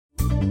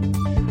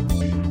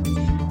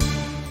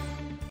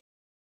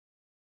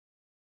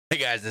Hey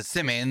guys, it's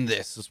Simon.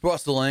 This is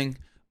Wrestling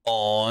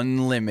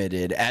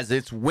Unlimited. As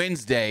it's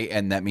Wednesday,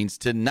 and that means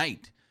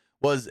tonight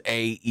was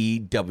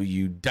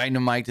AEW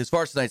Dynamite. As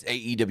far as tonight's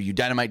AEW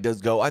Dynamite does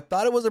go, I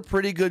thought it was a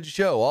pretty good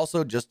show.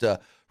 Also, just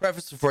a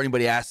preface before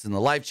anybody asks in the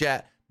live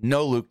chat,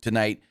 no Luke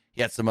tonight.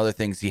 He had some other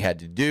things he had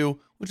to do,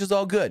 which is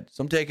all good.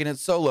 So I'm taking it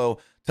solo,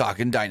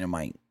 talking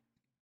Dynamite.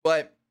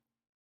 But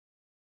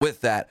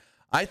with that,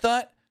 I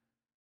thought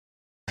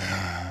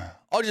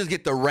I'll just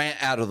get the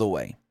rant out of the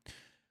way.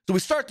 So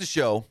we start the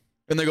show,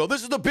 and they go,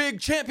 this is the big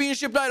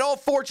championship night. All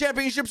 4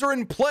 championships are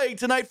in play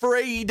tonight for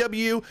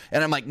AEW.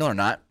 And I'm like, no, they're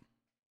not.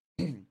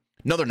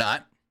 No, they're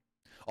not.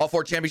 All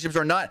 4 championships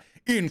are not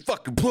in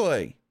fucking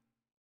play.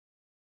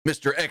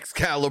 Mr.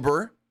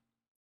 Excalibur.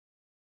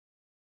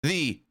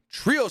 The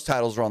trios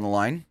titles are on the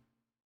line.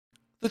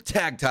 The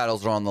tag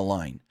titles are on the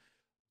line.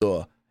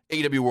 The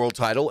AEW World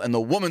title and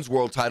the Women's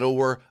World title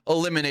were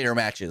eliminator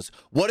matches.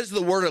 What does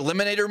the word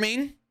eliminator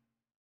mean?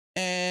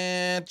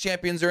 And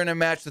champions are in a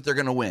match that they're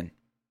going to win.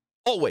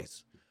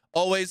 Always.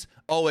 Always,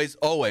 always,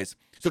 always.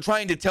 So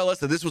trying to tell us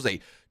that this was a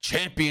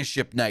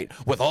championship night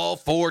with all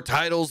 4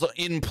 titles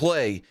in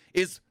play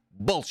is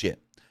bullshit.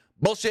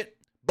 Bullshit,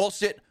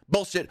 bullshit,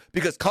 bullshit.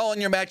 Because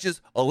calling your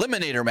matches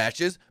eliminator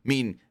matches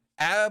mean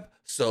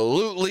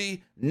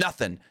absolutely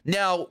nothing.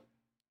 Now,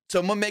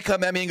 someone may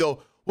come at me and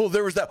go, well,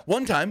 there was that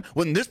one time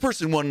when this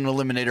person won an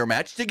eliminator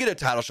match to get a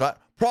title shot.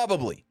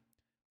 Probably.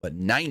 But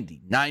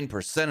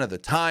 99% of the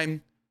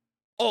time,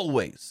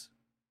 always,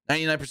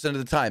 99% of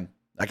the time,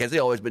 I can't say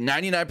always, but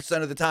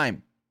 99% of the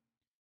time,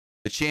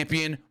 the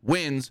champion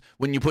wins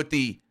when you put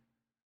the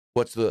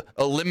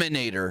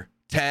eliminator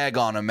tag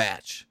on a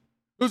match.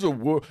 There's a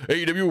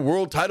AEW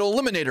World Title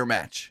Eliminator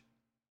match.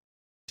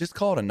 Just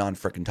call it a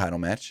non-frickin' title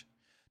match.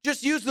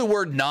 Just use the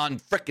word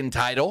non-frickin'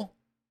 title.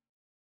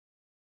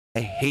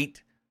 I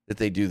hate that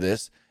they do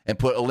this and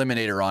put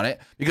eliminator on it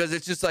because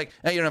it's just like,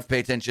 hey, you don't have to pay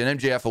attention.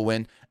 MJF will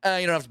win.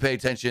 You don't have to pay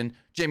attention.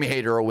 Jamie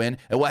Hayter will win.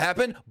 And what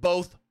happened?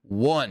 Both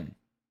won.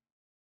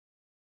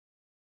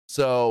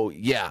 So,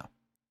 yeah,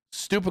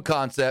 stupid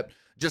concept,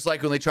 just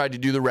like when they tried to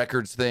do the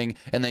records thing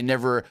and they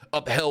never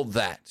upheld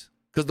that.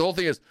 Because the whole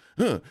thing is,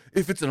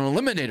 if it's an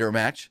eliminator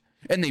match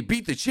and they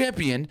beat the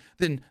champion,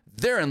 then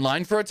they're in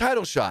line for a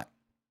title shot.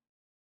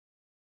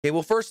 Okay,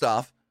 well, first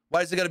off,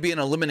 why is it got to be an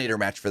eliminator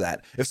match for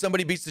that? If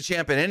somebody beats the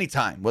champ at any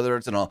time, whether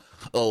it's an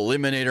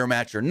eliminator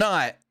match or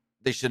not,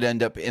 they should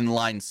end up in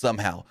line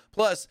somehow.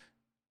 Plus,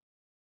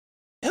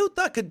 who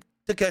thought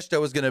Takeshita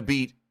was going to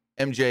beat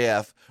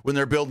MJF when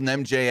they're building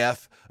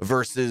MJF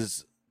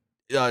versus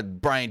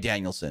Bryan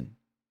Danielson?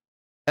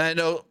 And I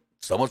know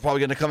someone's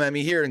probably going to come at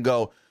me here and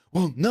go,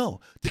 well,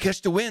 no,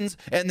 Takeshita wins,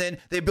 and then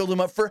they build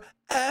him up for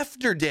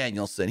after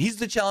Danielson. He's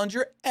the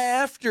challenger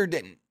after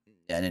No.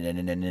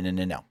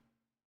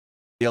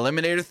 The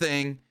eliminator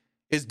thing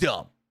is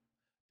dumb.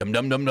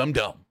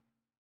 Dumb.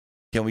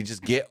 Can we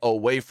just get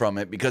away from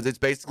it? Because it's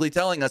basically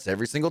telling us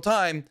every single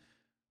time,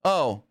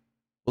 oh,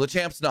 well, the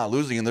champ's not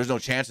losing, and there's no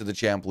chance of the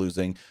champ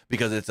losing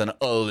because it's an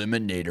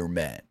eliminator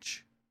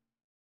match.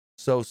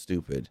 So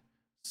stupid.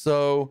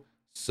 So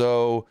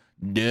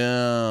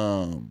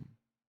dumb.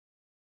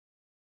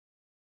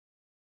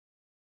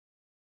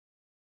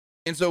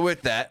 And so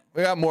with that,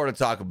 we got more to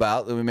talk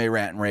about that we may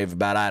rant and rave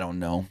about. I don't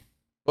know.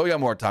 But we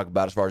got more to talk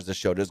about as far as this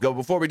show does go.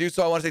 Before we do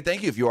so, I want to say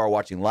thank you if you are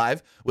watching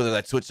live, whether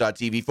that's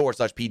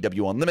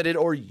twitch.tv/PW Unlimited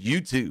or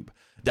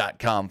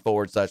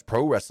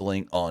youtube.com/Pro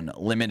Wrestling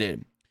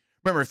Unlimited.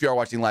 Remember, if you are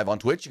watching live on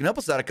Twitch, you can help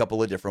us out a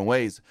couple of different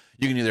ways.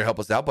 You can either help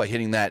us out by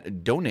hitting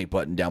that donate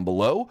button down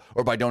below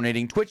or by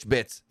donating Twitch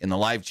bits in the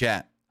live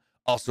chat.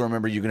 Also,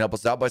 remember, you can help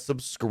us out by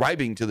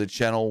subscribing to the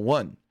channel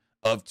one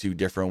of 2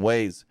 different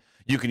ways.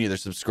 You can either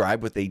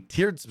subscribe with a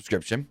tiered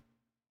subscription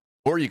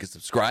or you can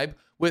subscribe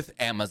with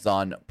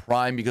Amazon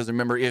Prime, because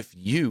remember, if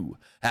you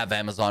have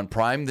Amazon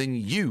Prime, then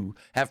you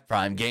have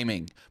Prime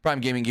Gaming.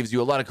 Prime Gaming gives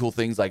you a lot of cool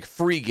things like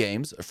free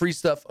games, free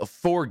stuff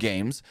for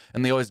games,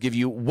 and they always give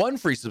you 1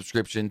 free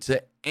subscription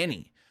to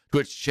any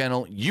Twitch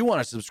channel you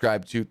want to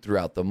subscribe to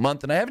throughout the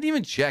month. And I haven't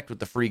even checked what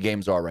the free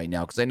games are right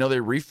now because I know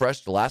they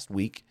refreshed last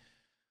week.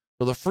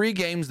 So the free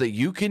games that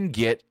you can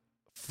get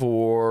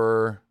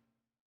for,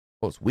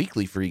 well, it's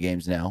weekly free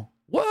games now.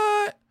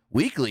 What?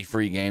 Weekly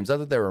free games? I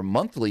thought they were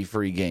monthly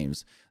free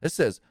games. This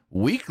says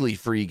weekly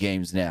free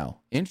games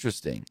now.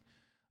 Interesting.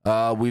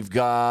 We've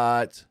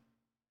got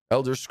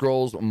Elder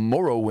Scrolls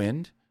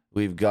Morrowind.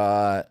 We've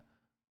got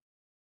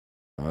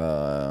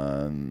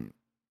Metal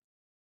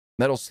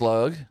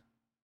Slug,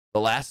 The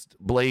Last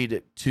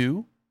Blade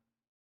 2,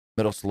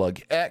 Metal Slug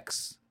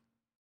X,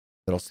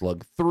 Metal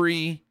Slug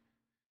 3.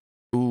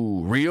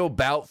 Ooh, Rio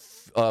Bout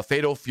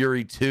Fatal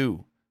Fury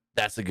 2.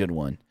 That's a good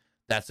one.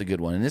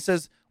 And it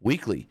says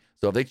weekly.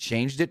 So if they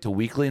changed it to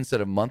weekly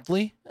instead of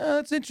monthly,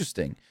 that's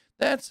interesting.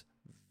 That's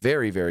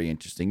very, very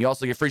interesting. You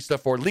also get free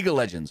stuff for League of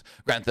Legends,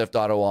 Grand Theft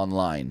Auto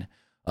Online,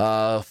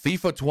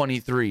 FIFA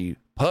 23,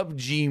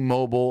 PUBG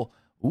Mobile.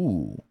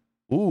 Ooh,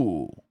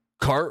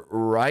 Kart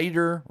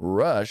Rider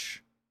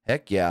Rush.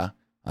 Heck yeah.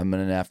 I'm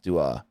going to have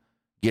to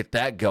get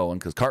that going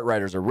because Kart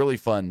Riders are really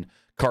fun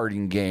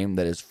karting game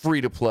that is free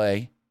to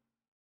play.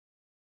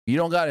 If you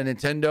don't got a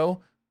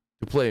Nintendo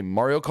to play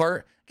Mario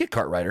Kart, get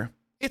KartRider.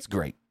 It's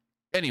great.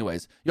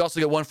 Anyways, you also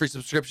get one free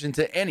subscription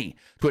to any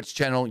Twitch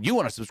channel you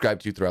want to subscribe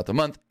to throughout the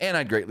month, and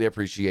I'd greatly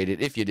appreciate it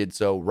if you did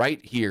so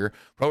right here,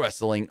 Pro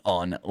Wrestling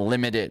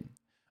Unlimited.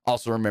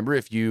 Also, remember,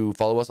 if you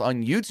follow us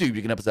on YouTube,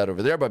 you can help us out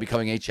over there by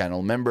becoming a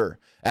channel member.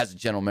 As a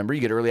channel member,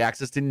 you get early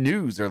access to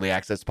news, early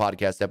access to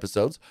podcast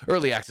episodes,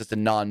 early access to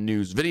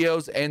non-news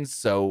videos, and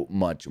so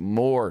much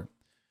more.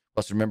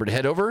 Plus, remember to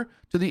head over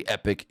to the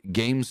Epic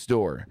Game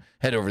Store.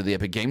 Head over to the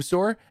Epic Game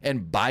Store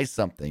and buy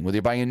something. Whether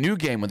you're buying a new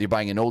game, whether you're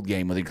buying an old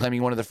game, whether you're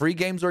claiming one of the free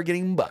games or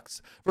getting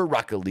bucks for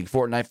Rocket League,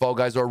 Fortnite, Fall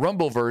Guys, or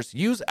Rumbleverse,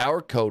 use our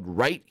code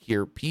right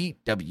here,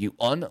 PW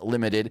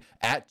Unlimited,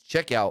 at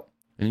checkout.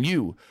 And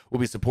you will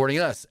be supporting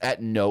us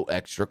at no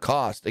extra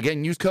cost.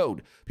 Again, use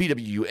code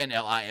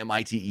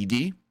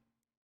PWNLIMITED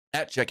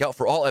at checkout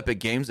for all Epic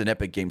Games and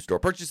Epic Game Store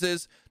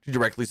purchases to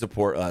directly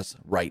support us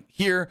right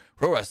here,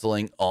 Pro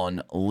Wrestling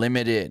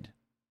Unlimited.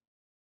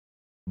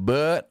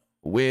 But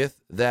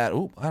with that,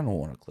 I don't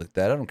want to click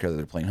that. I don't care that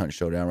they're playing Hunt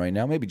Showdown right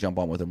now. Maybe jump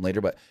on with them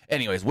later. But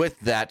anyways, with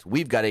that,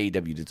 we've got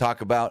AEW to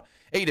talk about.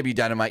 AEW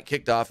Dynamite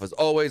kicked off, as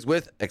always,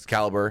 with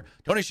Excalibur,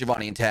 Tony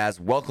Schiavone, and Taz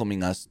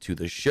welcoming us to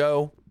the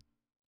show.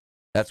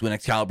 That's when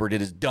Excalibur did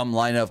his dumb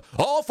line of,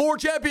 all 4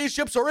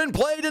 championships are in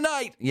play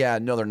tonight. Yeah,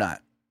 no, they're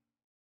not.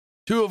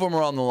 2 of them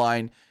are on the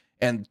line,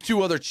 and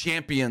 2 other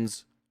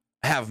champions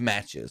have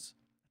matches.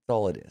 That's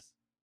all it is.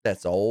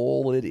 That's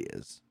all it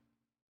is.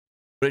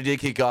 But it did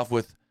kick off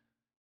with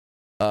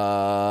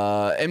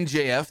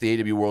MJF, the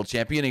AEW World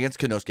Champion, against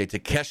Konosuke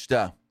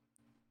Takeshita.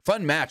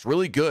 Fun match,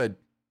 really good.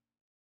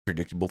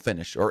 Predictable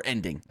finish, or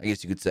ending, I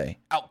guess you could say.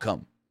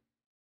 Outcome.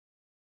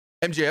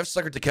 MJF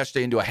suckered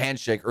Takeshita into a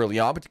handshake early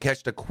on, but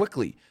Takeshita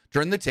quickly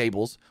turned the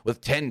tables with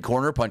 10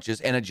 corner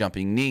punches and a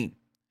jumping knee.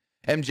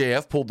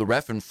 MJF pulled the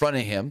ref in front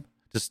of him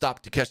to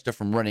stop Takeshita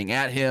from running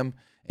at him,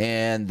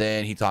 and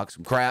then he talked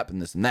some crap and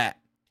this and that.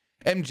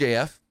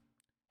 MJF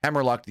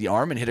hammerlocked the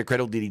arm and hit a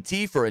cradle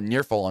DDT for a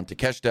near fall on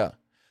Takeshita.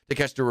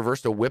 Takeshita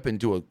reversed a whip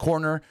into the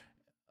corner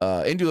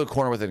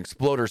with an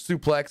exploder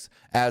suplex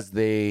as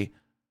that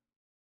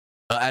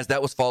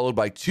was followed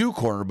by 2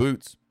 corner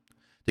boots.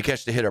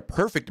 Takeshita hit a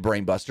perfect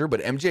brainbuster, but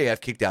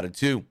MJF kicked out at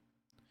 2. There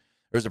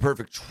was a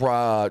perfect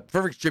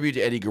tribute to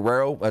Eddie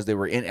Guerrero as they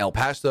were in El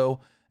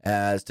Paso,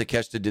 as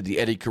Takeshita did the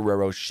Eddie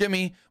Guerrero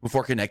shimmy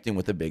before connecting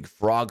with a big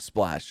frog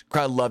splash.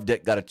 Crowd loved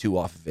it, got a 2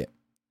 off of it.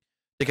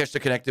 Takeshita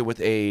connected with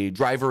a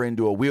driver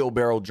into a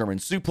wheelbarrow German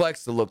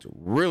suplex that looked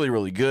really,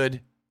 really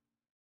good.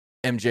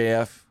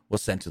 MJF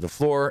was sent to the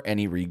floor, and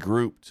he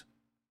regrouped.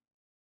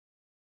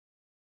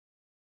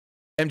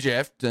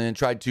 MJF then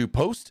tried to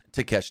post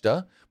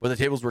Takeshita, but the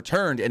tables were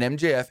turned, and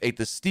MJF ate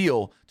the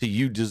steal to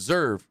you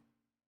deserve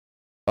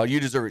a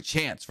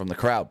chance from the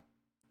crowd.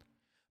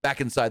 Back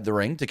inside the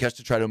ring,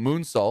 Takeshita tried a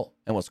moonsault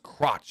and was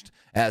crotched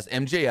as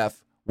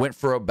MJF went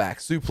for a back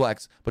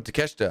suplex, but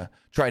Takeshita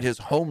tried his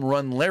home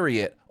run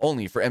lariat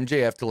only for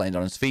MJF to land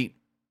on his feet.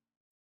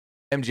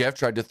 MJF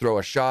tried to throw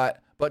a shot,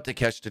 but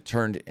Takeshita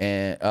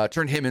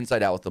turned him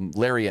inside out with the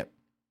lariat.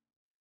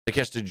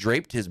 Takeshita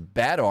draped his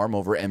bad arm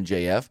over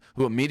MJF,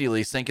 who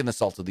immediately sank in the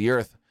salt of the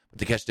earth, but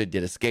Takeshita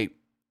did escape.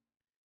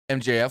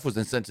 MJF was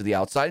then sent to the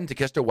outside, and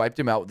Takeshita wiped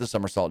him out with a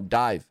somersault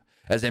dive.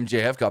 As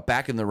MJF got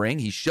back in the ring,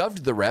 he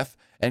shoved the ref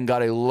and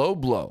got a low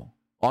blow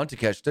on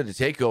Takeshita to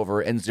take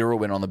over and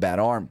zero in on the bad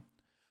arm.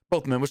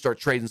 Both men would start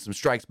trading some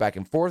strikes back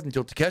and forth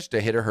until Takeshita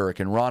hit a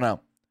Hurricane Rana.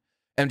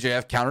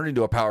 MJF countered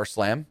into a power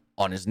slam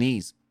on his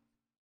knees.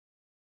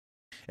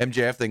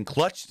 MJF then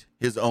clutched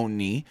his own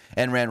knee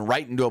and ran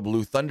right into a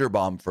blue thunder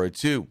bomb for a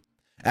 2.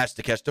 As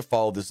Takeshita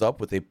followed this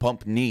up with a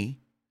pump knee,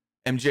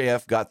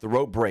 MJF got the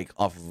rope break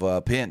off of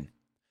a pin.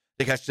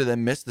 Takeshita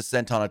then missed the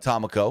Senton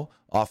Atomico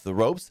off the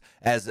ropes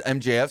as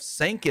MJF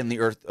sank in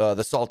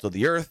the salt of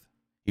the earth.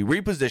 He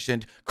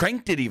repositioned,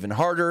 cranked it even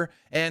harder,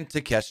 and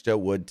Takeshita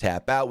would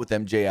tap out with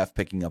MJF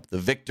picking up the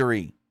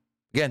victory.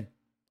 Again,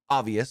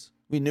 obvious.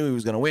 We knew he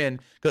was going to win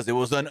because it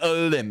was an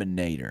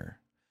eliminator.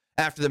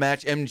 After the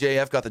match,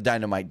 MJF got the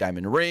Dynamite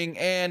Diamond ring,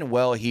 and,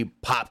 well, he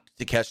popped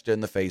Takeshita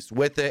in the face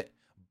with it,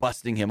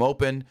 busting him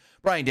open.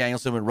 Bryan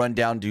Danielson would run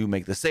down to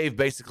make the save,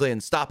 basically,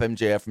 and stop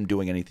MJF from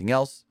doing anything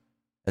else,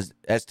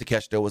 as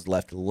Takeshita was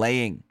left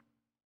laying.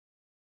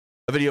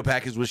 A video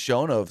package was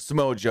shown of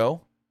Samoa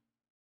Joe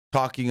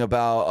talking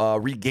about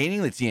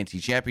regaining the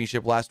TNT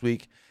Championship last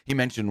week. He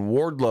mentioned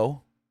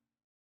Wardlow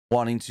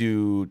wanting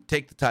to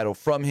take the title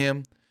from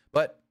him,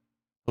 but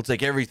he'll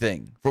take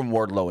everything from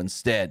Wardlow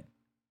instead.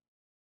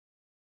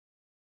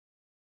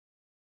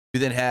 We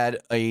then had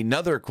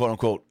another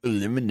quote-unquote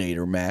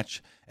eliminator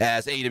match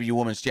as AEW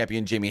Women's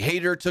Champion Jamie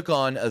Hayter took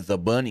on The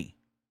Bunny.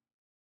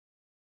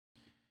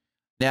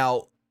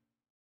 Now,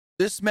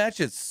 this match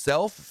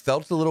itself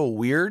felt a little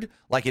weird,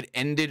 like it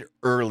ended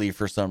early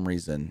for some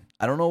reason.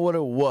 I don't know what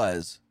it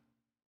was,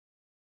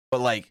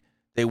 but like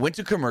they went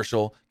to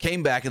commercial,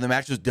 came back, and the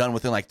match was done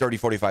within like 30,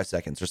 45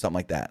 seconds or something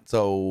like that.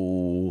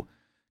 So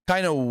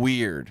kind of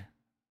weird.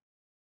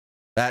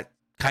 That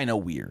kind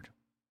of weird.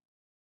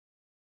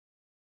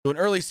 So an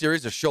early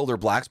series of shoulder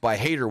blocks by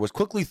Hayter was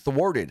quickly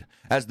thwarted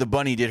as the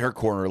Bunny did her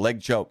corner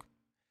leg choke.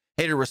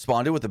 Hayter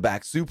responded with a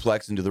back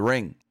suplex into the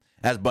ring,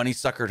 as Bunny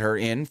suckered her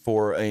in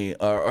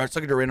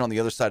on the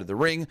other side of the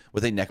ring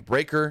with a neck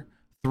breaker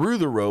through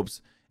the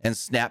ropes and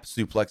snap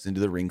suplex into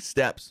the ring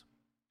steps.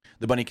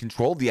 The Bunny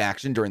controlled the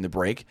action during the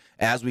break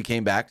as we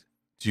came back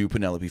to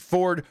Penelope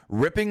Ford,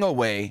 ripping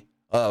away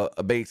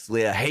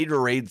basically a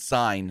Haterade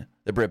sign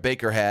that Britt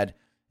Baker had,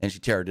 and she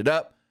tore it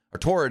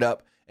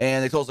up.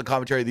 And they told us in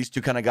commentary these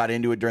two kind of got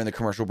into it during the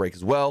commercial break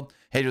as well.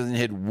 Hayter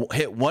then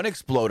hit one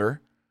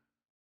exploder,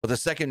 but the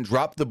second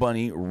dropped the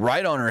Bunny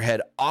right on her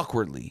head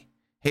awkwardly.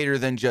 Hayter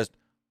then just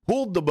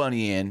pulled the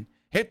Bunny in,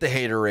 hit the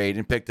Haterade,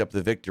 and picked up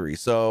the victory.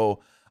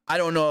 So I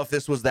don't know if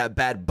this was that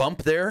bad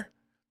bump there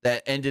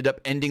that ended up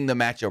ending the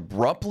match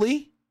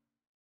abruptly,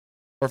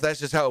 or if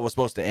that's just how it was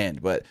supposed to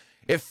end. But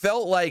it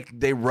felt like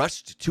they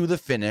rushed to the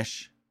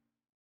finish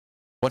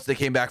once they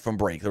came back from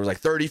break. There was like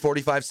 30,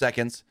 45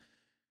 seconds.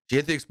 She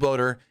hit the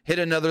exploder, hit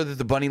another that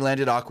the Bunny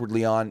landed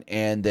awkwardly on,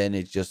 and then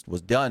it just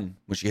was done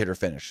when she hit her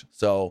finish.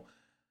 So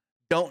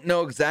don't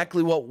know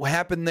exactly what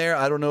happened there.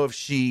 I don't know if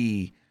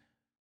she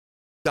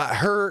got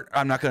hurt.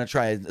 I'm not going to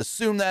try and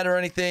assume that or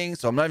anything,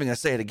 so I'm not even going to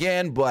say it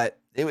again, but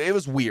it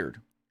was weird.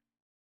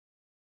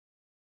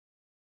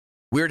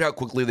 Weird how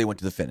quickly they went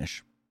to the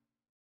finish.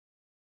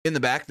 In the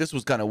back, this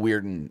was kind of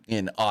weird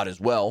and odd as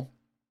well.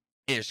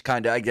 Ish,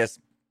 kind of, I guess.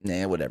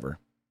 Whatever.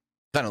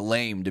 Kind of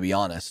lame, to be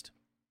honest.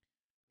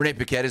 Renee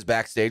Paquette is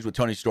backstage with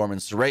Toni Storm and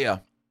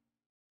Saraya.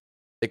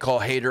 They call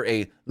Hayter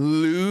a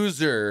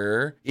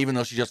loser, even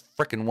though she just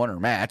freaking won her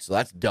match, so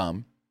that's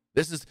dumb.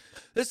 This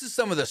is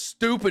some of the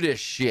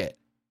stupidest shit.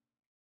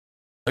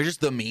 They're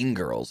just the mean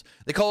girls.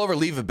 They call over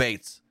Leva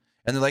Bates,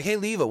 and they're like, hey,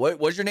 Leva, what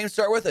does your name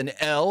start with? An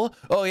L?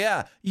 Oh,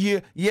 yeah.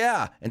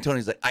 And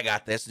Tony's like, I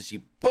got this, and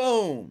she,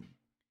 boom,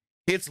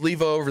 hits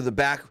Leva over the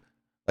back,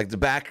 like the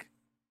back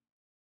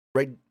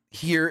right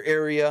here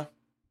area,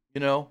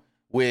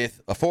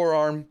 with a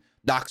forearm,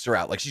 knocks her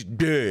out. Like, she's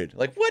dead.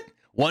 Like, what?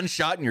 One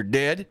shot and you're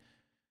dead?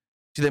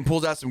 She then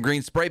pulls out some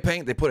green spray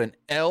paint. They put an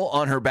L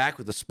on her back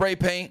with the spray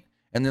paint.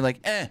 And they're like,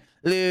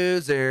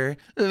 loser,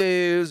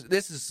 lose.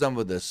 This is some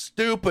of the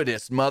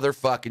stupidest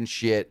motherfucking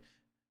shit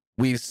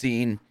we've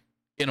seen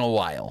in a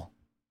while.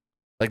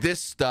 Like,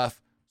 this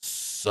stuff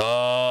sucked.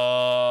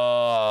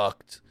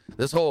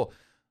 This whole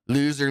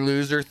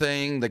loser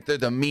thing. Like, they're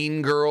the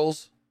mean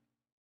girls.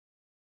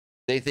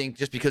 They think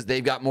just because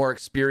they've got more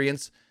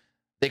experience,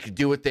 they could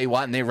do what they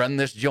want and they run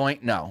this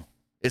joint. No,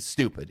 it's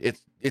stupid.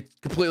 It's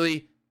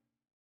completely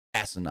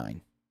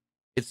asinine.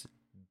 It's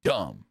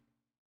dumb.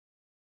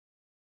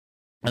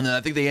 And then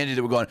I think they ended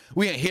it with going,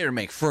 we ain't here to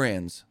make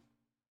friends.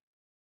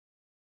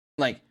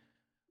 Like,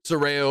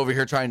 Saraya over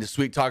here trying to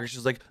sweet talk her.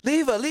 She's like,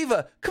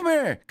 Leva, come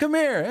here,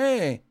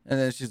 hey. And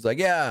then she's like,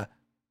 yeah,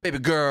 baby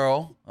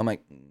girl. I'm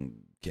like,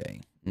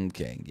 okay,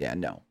 yeah,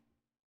 no.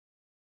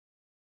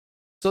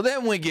 So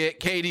then we get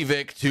Katie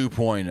Vick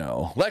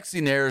 2.0.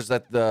 Lexi Nair's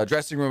at the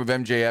dressing room of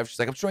MJF. She's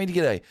like, I'm trying to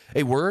get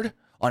a word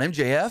on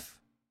MJF.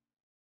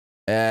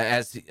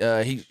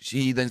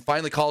 She then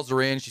finally calls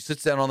her in. She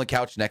sits down on the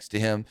couch next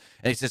to him,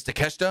 and he says,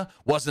 Takeshita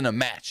wasn't a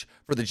match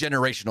for the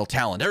generational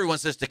talent. Everyone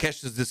says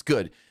Takeshita's this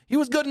good. He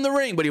was good in the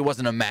ring, but he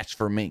wasn't a match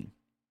for me.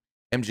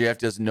 MJF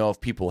doesn't know if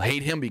people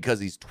hate him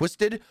because he's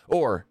twisted,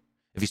 or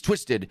if he's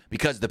twisted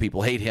because the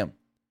people hate him.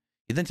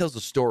 He then tells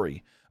a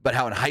story about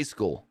how in high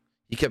school,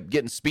 he kept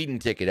getting speeding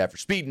ticket after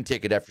speeding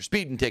ticket after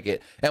speeding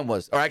ticket,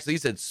 he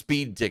said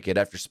speed ticket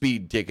after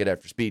speed ticket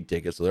after speed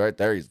ticket. So right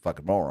there, he's a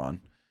fucking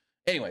moron.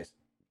 Anyways.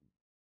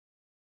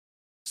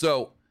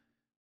 So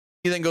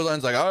he then goes on and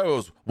is like, I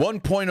was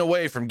 1 point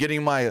away from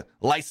getting my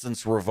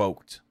license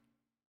revoked.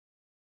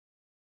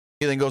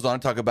 He then goes on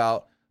to talk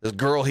about this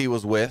girl he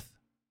was with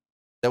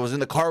that was in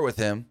the car with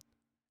him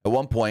at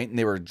one point, and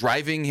they were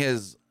driving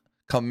his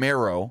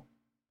Camaro.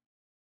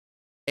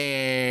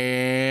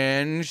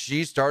 And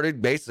she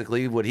started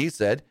basically what he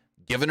said,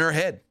 giving him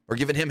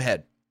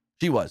head.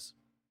 She was.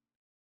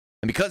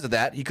 And because of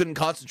that, he couldn't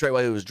concentrate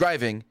while he was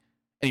driving,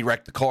 and he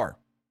wrecked the car.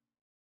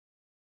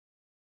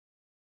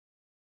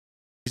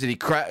 He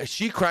said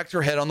she cracked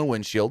her head on the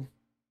windshield,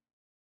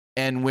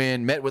 and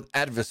when met with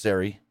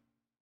adversary,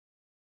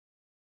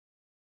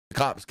 the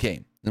cops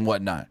came and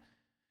whatnot.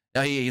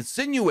 Now, he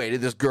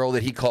insinuated this girl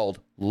that he called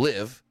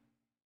Liv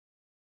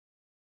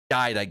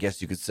died, I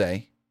guess you could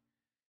say.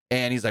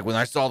 And he's like, when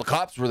I saw the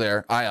cops were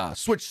there, I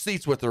switched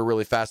seats with her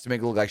really fast to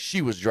make it look like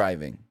she was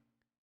driving.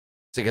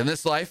 It's like, in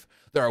this life,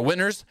 there are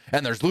winners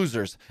and there's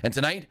losers. And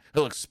tonight,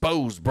 he'll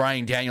expose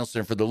Bryan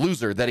Danielson for the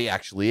loser that he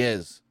actually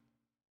is.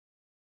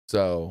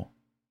 So,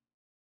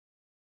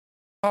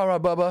 all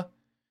right, Bubba.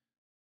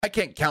 I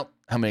can't count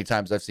how many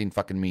times I've seen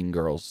fucking Mean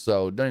Girls,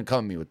 so don't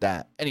come at me with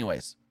that.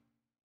 Anyways.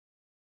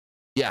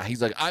 Yeah,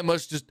 he's like, I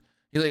might just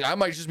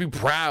be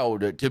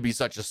proud to be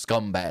such a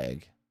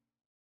scumbag.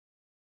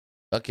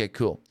 Okay,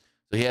 cool.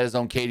 So he had his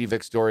own Katie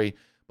Vick story,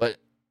 but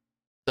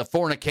the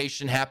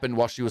fornication happened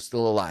while she was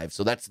still alive.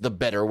 So that's the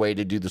better way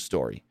to do the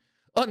story.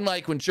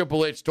 Unlike when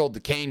Triple H told the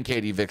Kane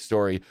Katie Vick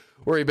story,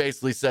 where he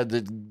basically said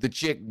that the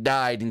chick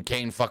died and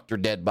Kane fucked her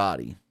dead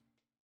body.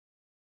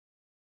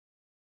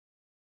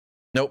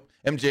 Nope.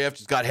 MJF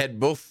just got head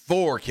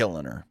before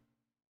killing her.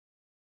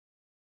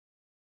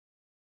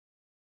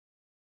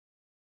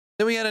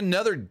 Then we had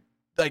another,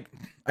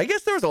 I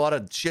guess there was a lot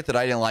of shit that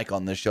I didn't like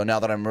on this show now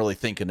that I'm really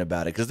thinking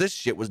about it, because this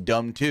shit was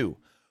dumb too.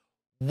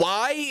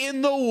 Why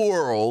in the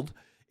world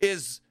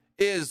is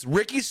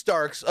Ricky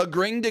Starks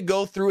agreeing to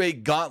go through a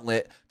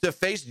gauntlet to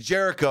face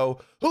Jericho,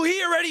 who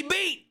he already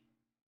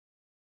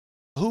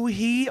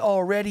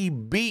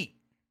beat?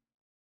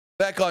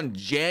 Back on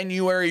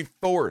January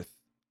 4th.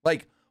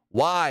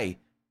 Why?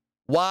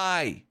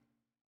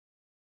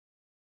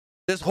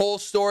 This whole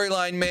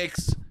storyline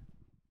makes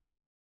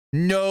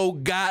no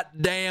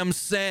goddamn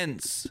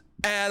sense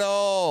at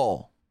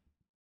all.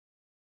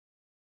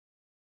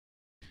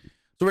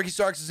 So Ricky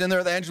Starks is in there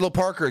with Angelo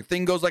Parker.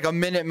 Thing goes like a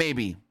minute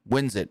maybe.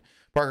 Wins it.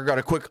 Parker got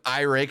a quick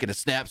eye rake and a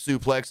snap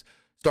suplex.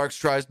 Starks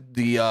tries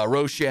the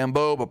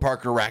Rochambeau, but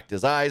Parker racked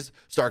his eyes.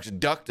 Starks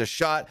ducked a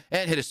shot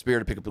and hit a spear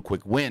to pick up a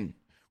quick win.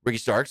 Ricky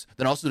Starks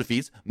then also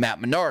defeats Matt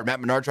Menard. Matt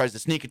Menard tries to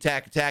sneak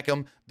attack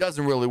him.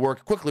 Doesn't really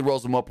work. Quickly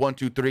rolls him up. 1,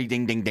 2, 3.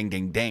 Ding, ding, ding,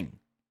 ding, ding.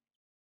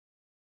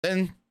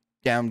 Then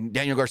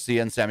Daniel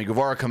Garcia and Sammy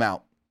Guevara come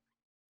out.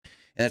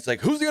 And it's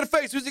like, who's he going to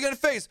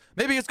face?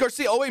 Maybe it's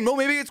Garcia. Oh, wait, no,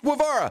 maybe it's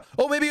Guevara.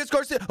 Oh, maybe it's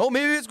Garcia. Oh,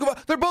 maybe it's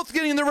Guevara. They're both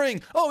getting in the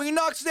ring. Oh, he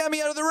knocks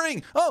Sammy out of the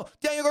ring. Oh,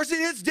 Daniel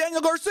Garcia. It's Daniel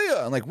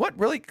Garcia. I'm like, what?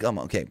 Really? Come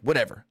on. Okay,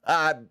 whatever.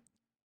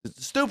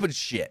 Stupid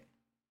shit.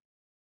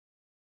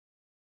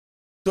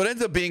 So it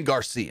ends up being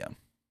Garcia.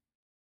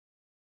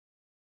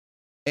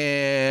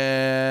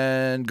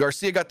 And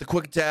Garcia got the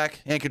quick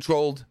attack and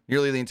controlled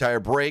nearly the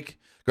entire break.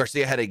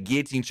 Garcia had a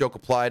guillotine choke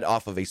applied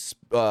off of a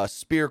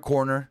spear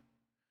corner,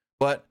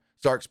 but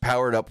Starks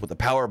powered up with a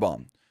power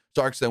bomb.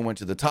 Starks then went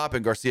to the top,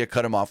 and Garcia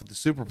cut him off with the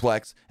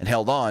superplex and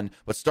held on,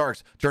 but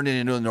Starks turned it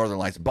into a Northern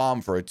Lights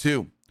bomb for a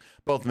 2.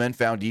 Both men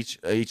found each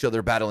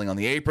other battling on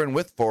the apron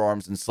with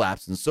forearms and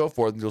slaps and so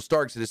forth until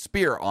Starks hit a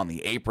spear on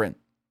the apron.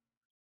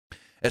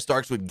 As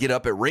Starks would get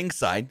up at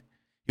ringside,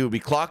 he would be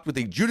clocked with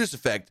a Judas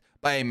effect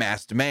by a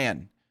masked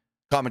man.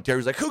 Commentary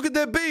was like, who could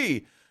that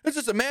be? It's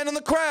just a man in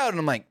the crowd. And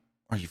I'm like,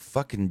 are you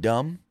fucking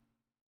dumb?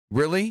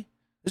 Really?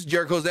 This is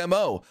Jericho's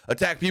MO.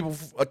 Attack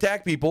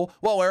people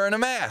while wearing a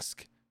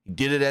mask. He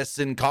did it as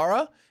Sin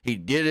Cara. He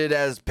did it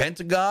as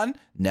Pentagon.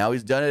 Now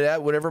he's done it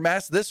at whatever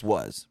mask this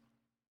was.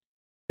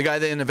 The guy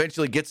then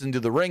eventually gets into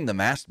the ring, the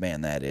masked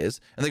man that is,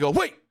 and they go,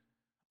 wait,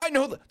 I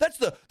know that's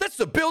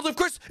the build of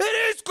Chris. It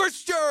is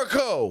Chris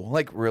Jericho.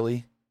 Like,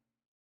 really?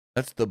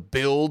 That's the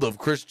build of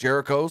Chris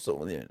Jericho?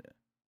 So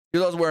he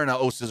was wearing a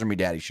Oh Scissor Me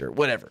Daddy shirt.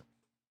 Whatever.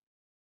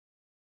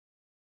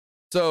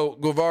 So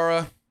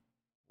Guevara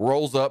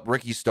rolls up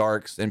Ricky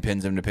Starks and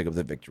pins him to pick up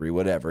the victory.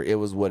 Whatever. It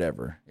was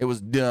whatever. It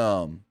was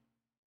dumb.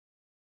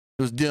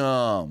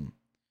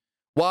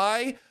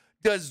 Why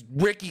does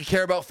Ricky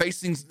care about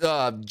facing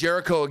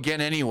Jericho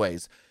again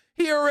anyways?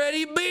 He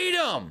already beat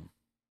him.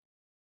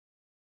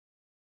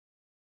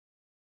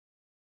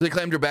 They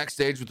claimed her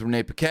backstage with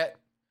Renee Paquette.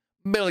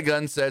 Billy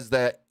Gunn says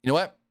that, you know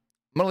what?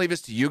 I'm going to leave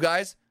this to you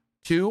guys.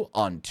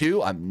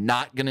 2-on-2. I'm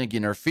not going to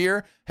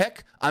interfere.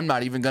 Heck, I'm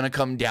not even going to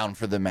come down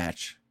for the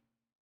match.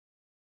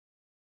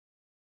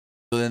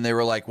 So then they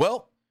were like,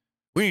 well,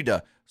 we need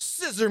to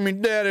scissor me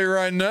daddy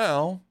right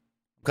now.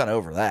 I'm kind of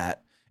over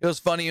that. It was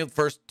funny the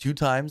first 2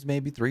 times,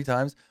 maybe 3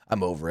 times.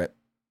 I'm over it.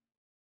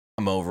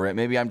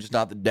 Maybe I'm just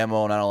not the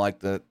demo and I don't like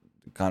the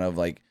kind of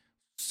like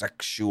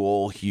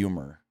sexual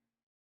humor.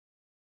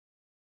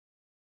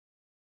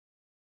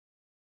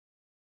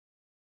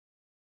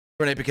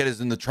 Renee Paquette is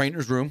in the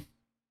trainer's room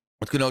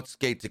with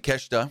Konosuke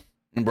Takeshita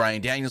and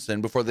Bryan Danielson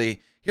before they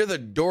hear the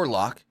door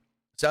lock.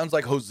 Sounds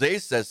like Jose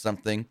says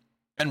something,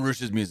 and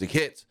Rush's music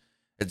hits.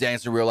 As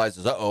Danielson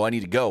realizes, I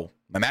need to go.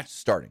 My match is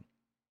starting.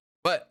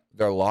 But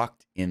they're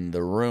locked in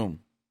the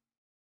room.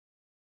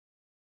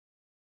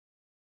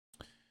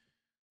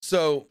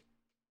 So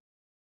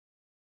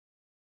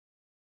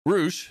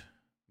Rush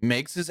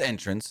makes his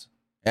entrance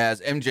as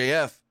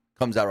MJF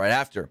comes out right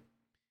after.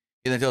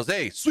 He then tells,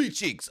 hey, Sweet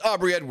Cheeks,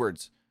 Aubrey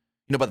Edwards,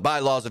 you know about the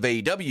bylaws of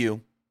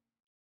AEW,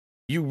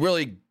 you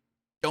really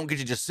don't get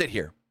to just sit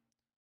here.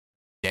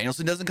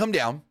 Danielson doesn't come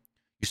down.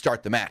 You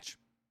start the match.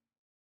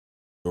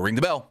 So ring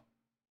the bell.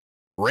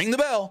 Ring the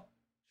bell.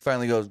 She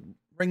finally goes,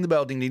 ring the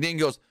bell, ding, ding, ding.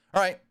 Goes,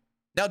 all right,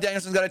 now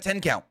Danielson's got a 10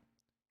 count.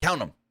 Count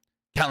them.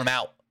 Count them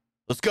out.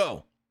 Let's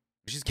go.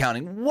 She's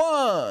counting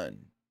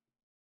 1,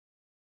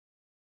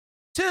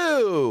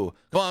 2.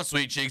 Come on,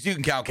 Sweet Cheeks. You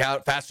can count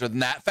faster than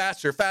that.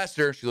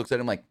 Faster. She looks at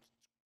him like,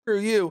 screw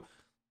you.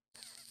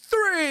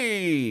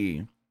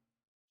 3.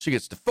 She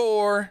gets to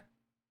 4.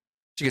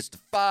 She gets to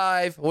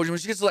 5. When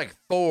she gets to like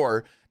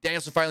 4,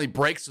 Danielson finally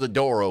breaks the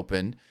door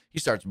open. He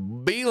starts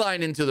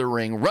beeline into the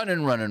ring,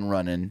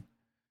 running.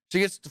 She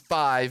gets to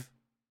 5.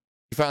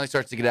 He finally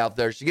starts to get out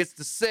there. She gets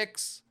to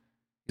 6.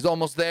 He's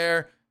almost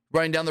there,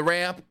 running down the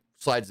ramp,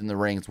 slides in the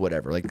ring. It's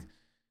whatever. Like,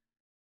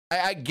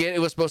 I get it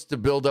was supposed to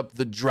build up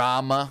the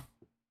drama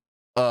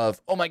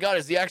of, oh my God,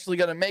 is he actually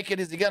going to make it?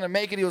 Is he going to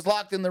make it? He was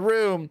locked in the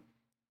room.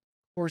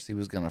 Of course he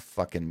was going to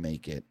fucking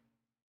make it.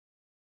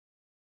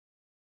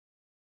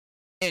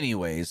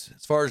 Anyways,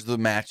 as far as the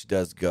match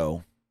does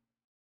go,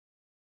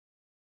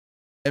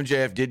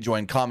 MJF did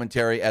join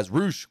commentary as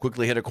Rush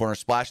quickly hit a corner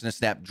splash and a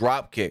snap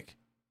drop kick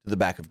to the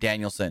back of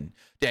Danielson.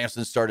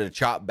 Danielson started a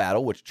chop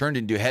battle, which turned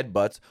into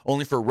headbutts,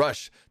 only for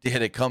Rush to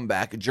hit a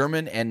comeback,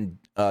 German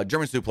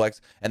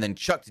suplex, and then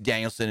chucked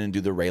Danielson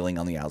into the railing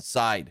on the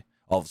outside.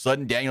 All of a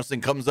sudden,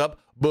 Danielson comes up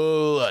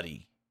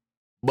bloody.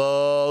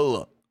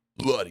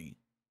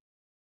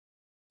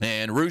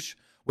 And Rush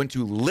went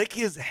to lick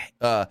his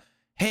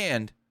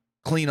hand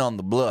clean on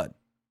the blood,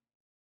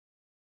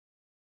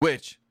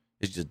 which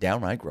is just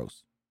downright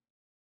gross.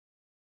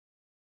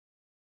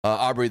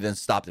 Aubrey then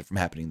stopped it from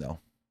happening, though.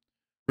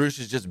 Rush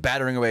is just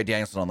battering away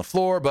Danielson on the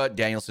floor, but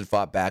Danielson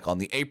fought back on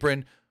the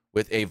apron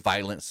with a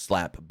violent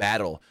slap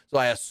battle. So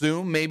I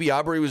assume maybe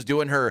Aubrey was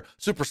doing her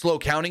super slow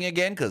counting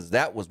again, because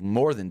that was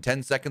more than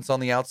 10 seconds on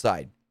the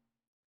outside.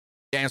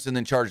 Danielson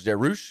then charged at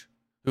Rush,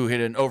 who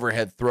hit an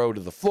overhead throw to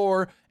the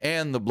floor,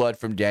 and the blood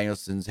from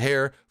Danielson's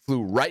hair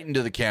flew right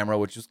into the camera,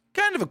 which is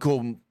kind of a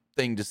cool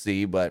thing to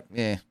see, but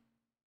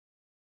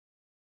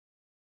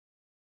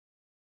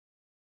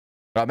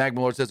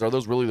Magmalord says, are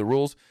those really the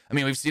rules? I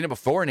mean, we've seen it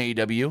before in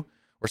AEW,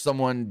 where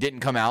someone didn't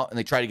come out and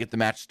they try to get the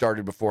match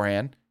started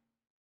beforehand.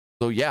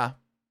 So, yeah.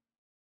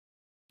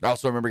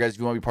 Also, remember, guys, if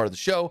you want to be part of the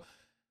show,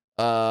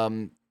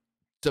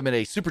 submit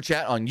a super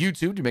chat on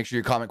YouTube to make sure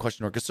your comment,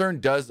 question, or concern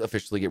does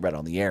officially get read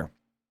on the air.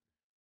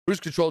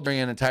 Bruce controlled during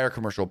an entire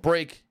commercial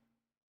break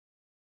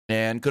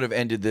and could have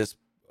ended this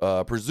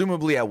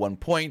presumably at one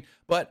point,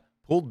 but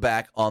pulled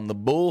back on the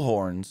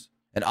bullhorns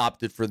and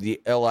opted for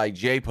the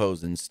LIJ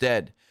pose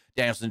instead.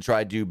 Danielson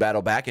tried to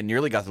battle back and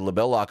nearly got the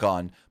label lock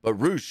on, but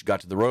Rush got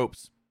to the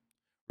ropes.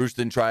 Rush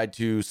then tried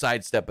to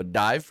sidestep a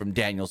dive from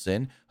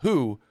Danielson,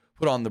 who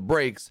put on the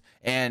brakes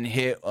and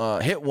hit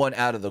one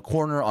out of the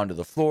corner onto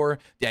the floor.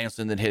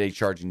 Danielson then hit a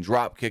charging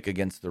drop kick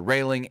against the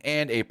railing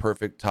and a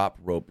perfect top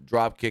rope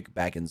drop kick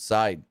back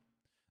inside.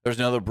 There was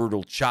another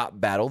brutal chop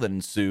battle that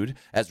ensued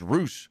as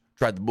Rush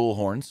tried the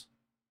bullhorns,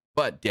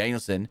 but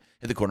Danielson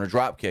hit the corner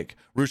drop kick.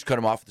 Rush cut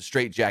him off with a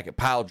straight jacket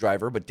pile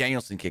driver, but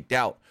Danielson kicked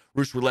out.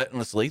 Rush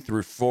relentlessly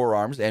threw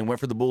forearms and went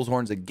for the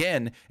bullhorns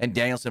again, and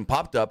Danielson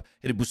popped up,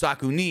 hit a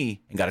Busaku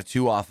knee, and got a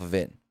 2 off of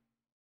it.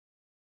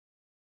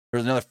 There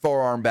was another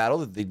forearm battle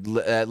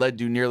that led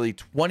to nearly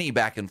 20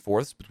 back and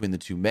forths between the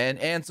two men,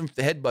 and some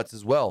headbutts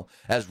as well,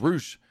 as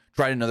Rush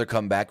tried another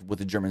comeback with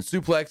a German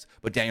suplex,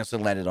 but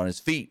Danielson landed on his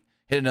feet,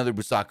 hit another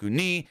Busaku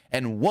knee,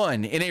 and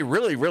won in a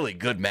really, really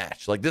good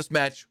match. Like, this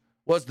match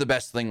was the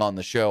best thing on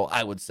the show,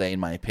 I would say, in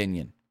my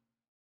opinion.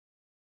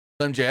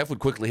 MJF would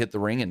quickly hit the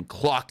ring and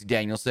clocked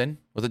Danielson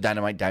with a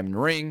Dynamite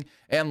Diamond ring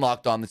and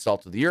locked on the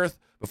Salt of the Earth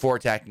before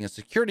attacking a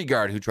security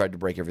guard who tried to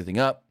break everything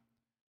up.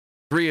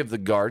 3 of the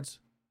guards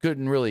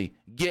couldn't really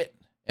get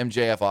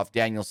MJF off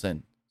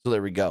Danielson. So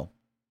there we go.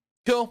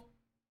 Cool.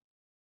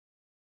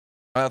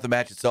 I thought the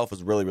match itself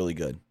was really, really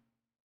good.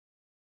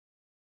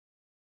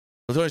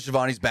 Tony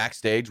Schiavone's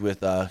backstage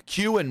with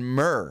Q and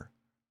Murr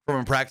from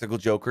Impractical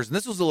Jokers, and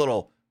this was a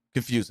little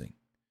confusing.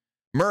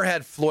 Murr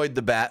had Floyd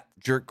the Bat,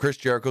 Chris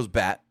Jericho's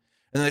bat,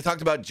 and then they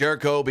talked about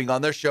Jericho being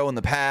on their show in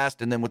the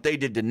past, and then what they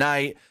did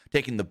tonight,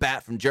 taking the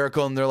bat from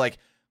Jericho, and they're like,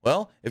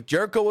 well, if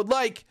Jericho would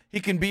like, he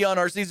can be on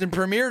our season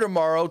premiere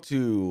tomorrow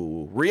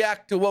to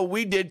react to what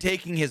we did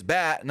taking his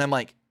bat. And I'm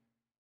like,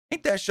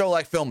 ain't that show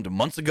like filmed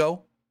months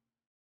ago?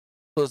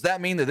 So does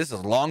that mean that this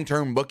is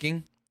long-term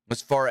booking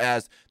as far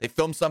as they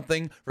filmed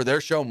something for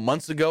their show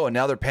months ago and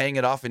now they're paying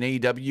it off in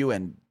AEW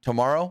and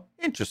tomorrow?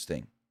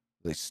 Interesting.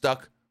 They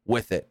stuck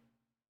with it.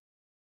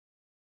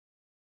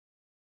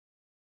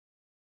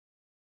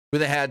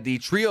 They had the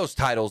trios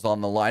titles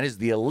on the line as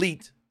the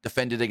Elite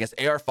defended against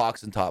AR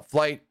Fox and Top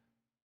Flight.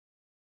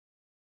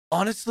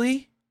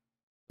 Honestly,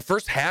 the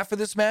first half of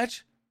this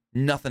match,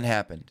 nothing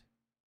happened,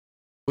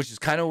 which is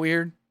kind of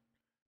weird.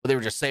 But they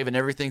were just saving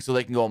everything so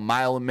they can go a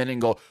mile a minute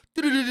and go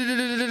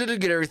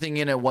get everything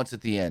in at once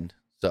at the end.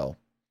 So,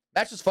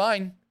 match was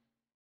fine.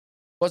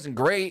 Wasn't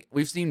great.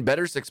 We've seen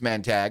better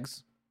 6-man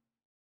tags.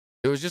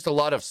 It was just a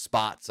lot of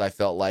spots, I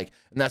felt like.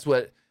 And that's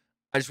what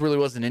I just really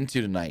wasn't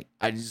into tonight.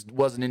 I just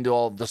wasn't into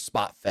all the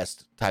spot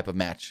fest type of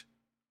match.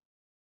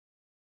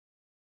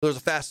 There was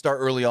a fast start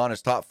early on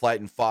as Top Flight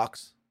and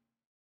Fox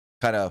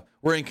kind of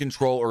were in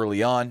control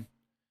early on.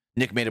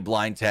 Nick made a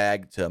blind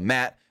tag to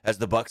Matt as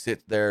the Bucks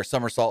hit their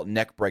somersault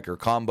neck breaker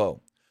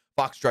combo.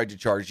 Fox tried to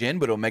charge in,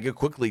 but Omega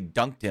quickly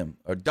dunked him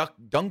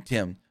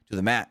to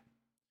the mat.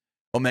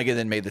 Omega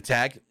then made the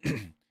tag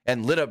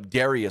and lit up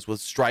Darius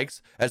with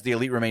strikes as the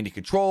Elite remained in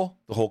control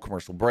the whole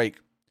commercial break.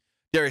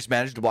 Darius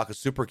managed to block a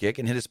super kick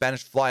and hit a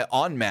Spanish fly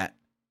on Matt.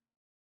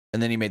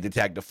 And then he made the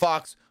tag to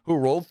Fox, who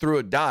rolled through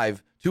a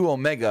dive to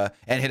Omega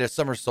and hit a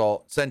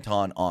somersault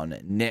senton on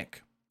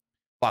Nick.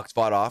 Fox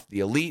fought off the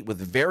Elite with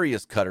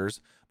various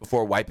cutters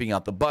before wiping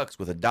out the Bucks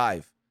with a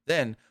dive.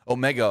 Then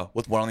Omega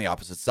with one on the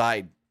opposite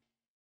side.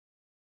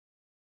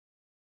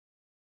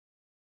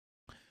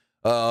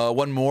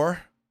 One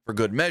more For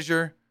good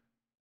measure,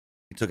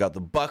 he took out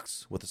the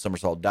Bucks with a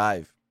somersault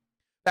dive.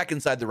 Back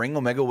inside the ring,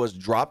 Omega was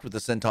dropped with a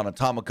Senton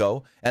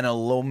Atomico and a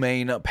low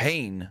main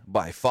pain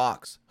by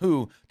Fox,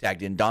 who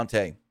tagged in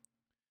Dante.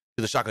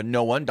 To the shock of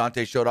no one,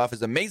 Dante showed off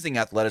his amazing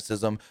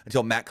athleticism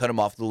until Matt cut him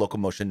off with the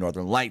Locomotion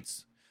Northern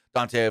Lights.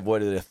 Dante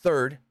avoided a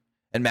third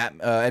and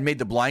made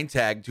the blind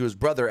tag to his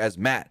brother as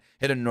Matt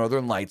hit a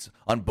Northern Lights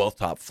on both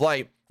top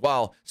flight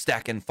while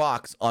stacking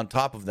Fox on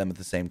top of them at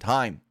the same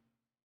time.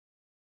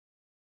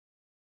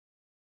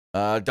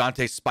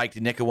 Dante spiked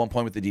Nick at one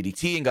point with the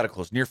DDT and got a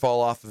close near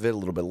fall off of it a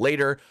little bit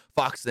later.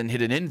 Fox then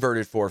hit an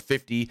inverted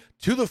 450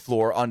 to the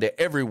floor onto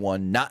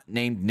everyone not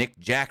named Nick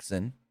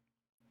Jackson,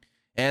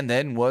 and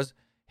then was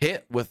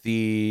hit with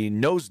the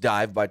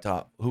nosedive by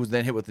Top, who was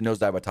then hit with the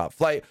nosedive by Top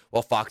Flight,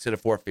 while Fox hit a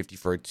 450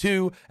 for a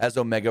 2 as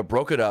Omega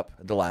broke it up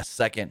at the last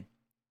second.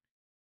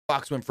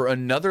 Fox went for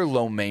another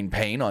low main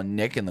pain on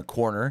Nick in the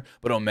corner,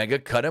 but Omega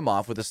cut him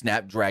off with a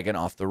Snapdragon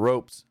off the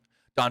ropes.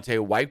 Dante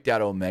wiped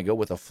out Omega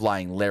with a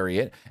flying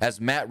lariat as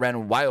Matt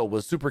ran wild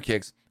with super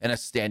kicks and a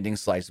standing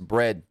sliced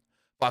bread.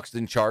 Fox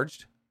then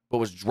charged, but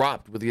was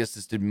dropped with the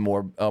assisted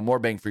more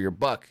bang for your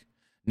buck.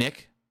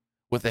 Nick,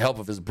 with the help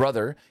of his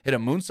brother, hit a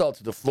moonsault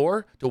to the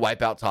floor to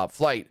wipe out Top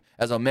Flight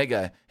as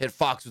Omega hit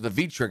Fox with a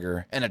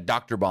V-trigger and a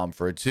Dr. Bomb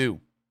for a 2.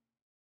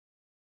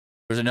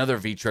 There's another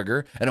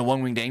V-trigger and a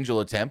one-winged angel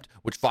attempt,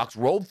 which Fox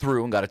rolled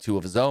through and got a 2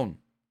 of his own.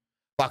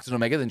 Fox and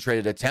Omega then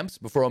traded attempts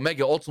before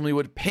Omega ultimately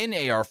would pin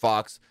AR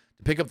Fox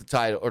to pick up the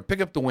title or pick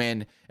up the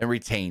win and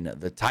retain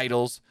the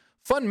titles.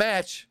 Fun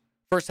match.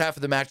 First half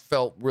of the match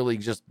felt really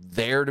just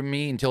there to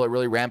me until it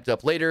really ramped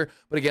up later.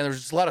 But again, there was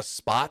just a lot of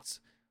spots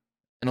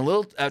and a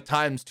little at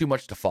times too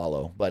much to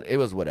follow, but it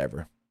was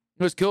whatever.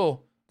 It was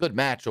cool. Good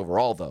match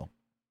overall, though.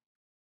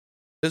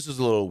 This was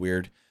a little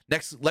weird.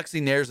 Next,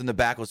 Lexi Nair's in the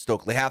back with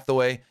Stokely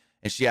Hathaway,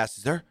 and she asks,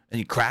 "Is there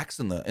any cracks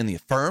in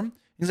the firm?"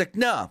 He's like,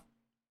 "No,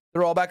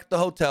 they're all back at the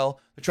hotel.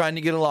 They're trying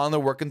to get along. They're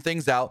working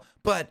things out.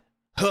 But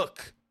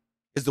Hook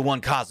is the one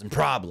causing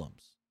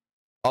problems."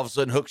 All of a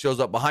sudden, Hook shows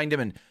up behind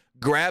him and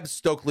grabs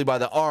Stokely by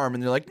the arm,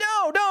 and they're like,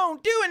 "No,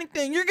 don't do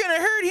anything. You're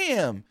gonna hurt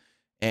him."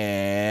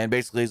 And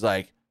basically, he's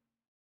like,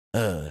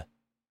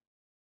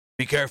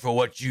 "Be careful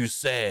what you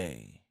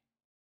say."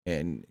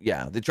 And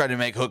yeah, they try to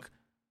make Hook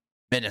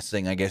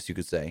menacing, I guess you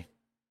could say.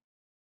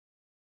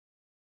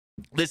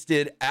 This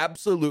did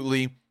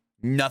absolutely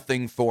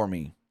nothing for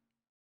me.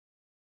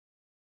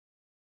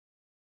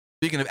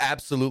 Speaking of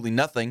absolutely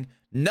nothing,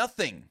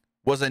 nothing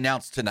was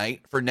announced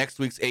tonight for next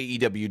week's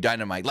AEW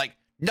Dynamite. Like,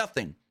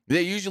 nothing.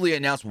 They usually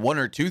announce one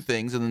or two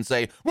things and then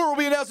say, "What will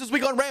be announced this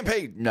week on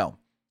Rampage?" No.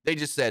 They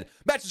just said,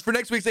 matches for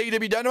next week's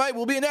AEW Dynamite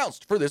will be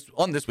announced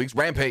on this week's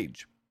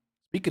Rampage.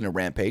 Speaking of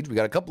Rampage, we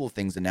got a couple of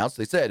things announced.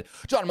 They said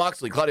Jon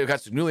Moxley, Claudio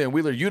Castagnoli, and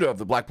Wheeler Yuta of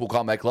the Blackpool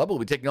Combat Club will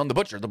be taking on the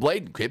Butcher, the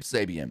Blade, and Kip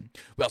Sabian.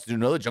 We also do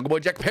know that Jungle Boy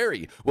Jack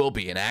Perry will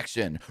be in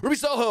action. Ruby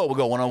Soho will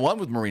go one-on-one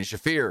with Marina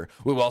Shafir.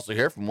 We will also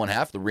hear from one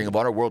half of the Ring of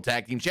Honor World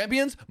Tag Team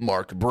Champions,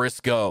 Mark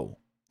Briscoe.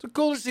 So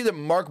cool to see that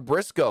Mark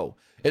Briscoe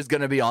is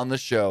going to be on the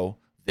show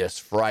this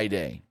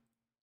Friday.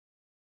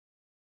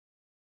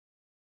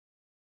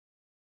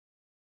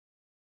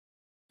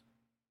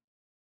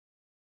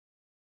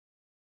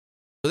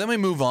 So then we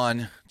move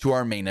on to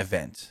our main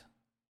event.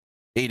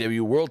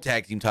 AEW World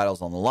Tag Team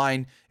titles on the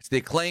line. It's the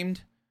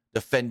Acclaimed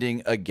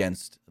defending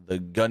against the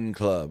Gun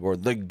Club, or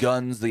the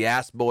Guns, the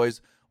Ass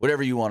Boys,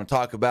 whatever you want to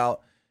talk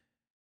about.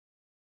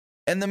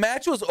 And the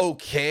match was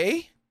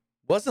okay.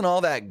 Wasn't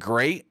all that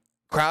great.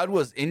 Crowd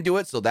was into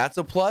it, so that's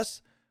a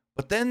plus.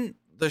 But then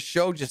the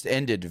show just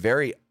ended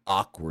very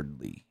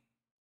awkwardly.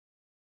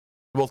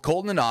 Both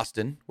Colton and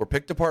Austin were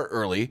picked apart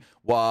early,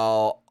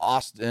 until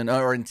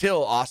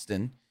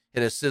Austin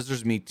hit a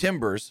scissors meet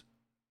timbers,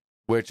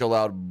 which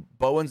allowed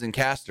Bowens and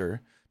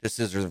Caster to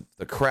scissor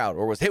the crowd,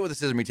 or was hit with the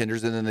scissors meet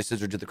timbers, and then they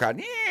scissored to the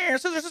crowd. Yeah,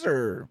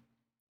 scissor.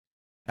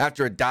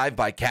 After a dive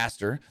by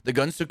Caster, the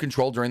Guns took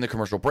control during the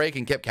commercial break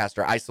and kept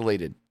Caster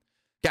isolated.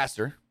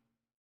 Caster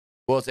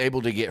was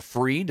able to get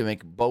free to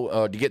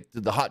get to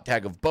the hot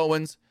tag of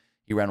Bowens.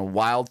 He ran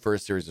wild for a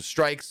series of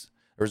strikes.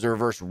 There was a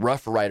reverse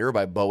Rough Rider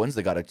by Bowens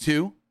that got a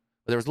 2,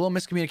 but there was a little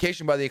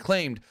miscommunication by the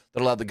Acclaimed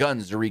that allowed the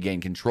Guns to regain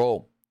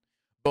control.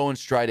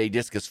 Bowens tried a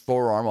discus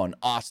forearm on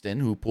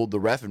Austin, who pulled the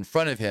ref in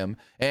front of him,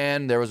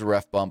 and there was a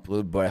ref bump.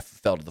 The ref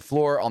fell to the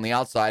floor on the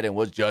outside and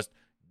was just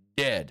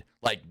dead.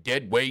 Like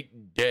dead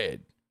weight,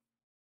 dead.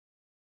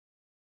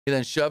 He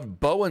then shoved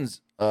Bowens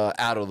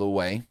out of the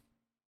way.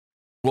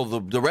 Well,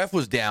 the ref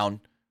was down.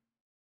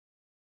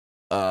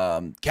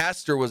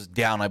 Caster was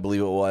down, I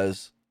believe it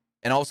was.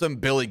 And all of a sudden,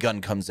 Billy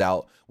Gunn comes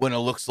out when it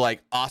looks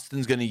like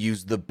Austin's going to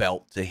use the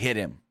belt to hit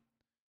him.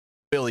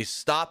 Billy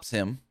stops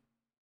him.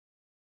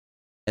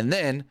 And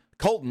then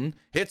Colton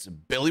hits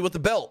Billy with the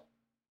belt.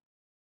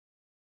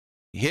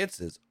 He hits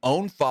his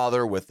own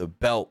father with the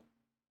belt.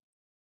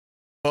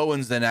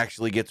 Bowens then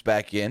actually gets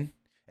back in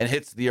and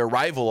hits the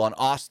arrival on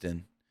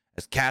Austin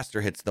as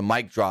Caster hits the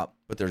mic drop,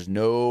 but there's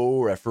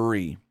no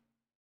referee.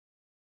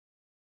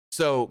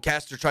 So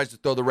Caster tries to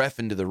throw the ref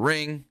into the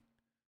ring,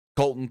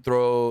 Colton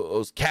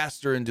throws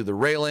Caster into the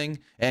railing,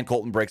 and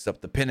Colton breaks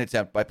up the pin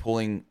attempt by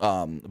pulling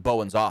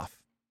Bowens off.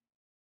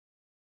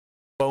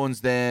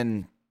 Bowens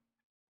then,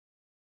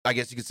 I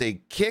guess you could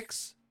say,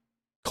 kicks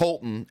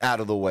Colton out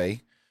of the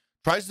way,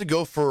 tries to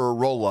go for a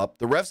roll-up.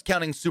 The ref's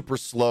counting super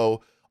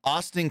slow.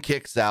 Austin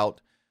kicks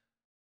out.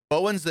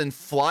 Bowens then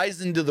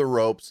flies into the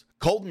ropes.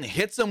 Colton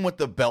hits him with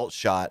the belt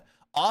shot.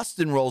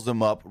 Austin rolls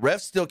him up.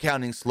 Ref's still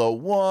counting slow.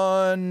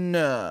 1,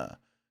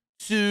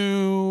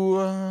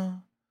 2,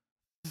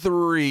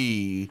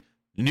 3.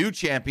 New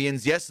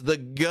champions. Yes, the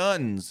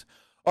Guns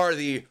are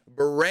the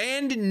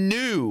brand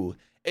new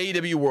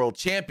AEW World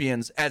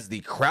Champions as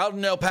the crowd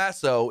in El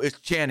Paso is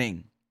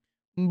chanting,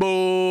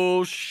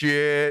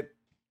 bullshit,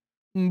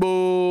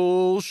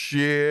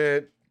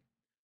 bullshit,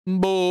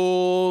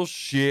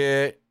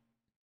 bullshit.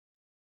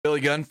 Billy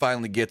Gunn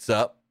finally gets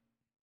up,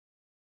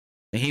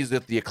 and he's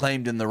with the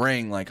Acclaimed in the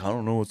ring like, I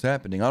don't know what's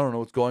happening. I don't know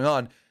what's going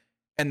on.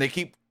 And they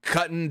keep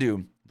cutting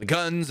to the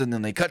Guns, and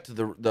then they cut to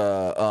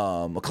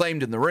the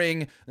Acclaimed in the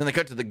ring. Then they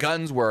cut to the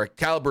Guns where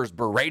Excalibur's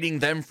berating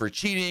them for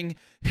cheating.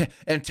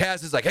 And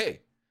Taz is like, hey,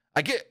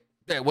 I get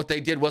that what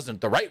they did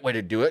wasn't the right way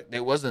to do it.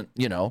 It wasn't,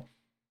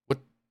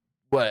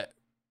 what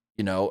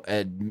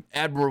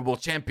admirable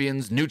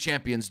champions, new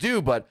champions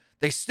do, but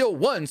they still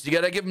won, so you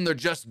got to give them their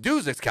just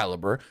dues,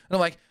 Excalibur. And I'm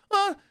like,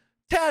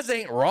 Taz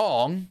ain't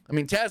wrong. I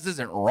mean, Taz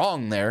isn't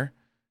wrong there.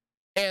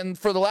 And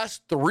for the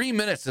last 3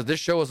 minutes that this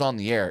show is on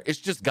the air, it's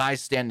just guys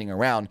standing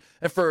around.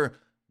 And for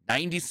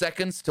 90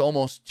 seconds to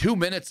almost 2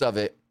 minutes of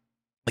it,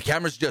 the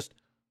camera's just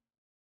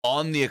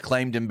on the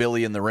Acclaimed and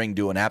Billy in the ring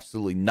doing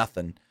absolutely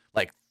nothing.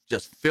 Like,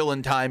 just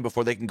filling time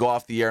before they can go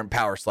off the air and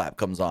Power Slap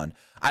comes on.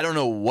 I don't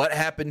know what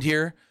happened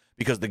here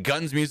because the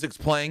Guns music's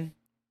playing.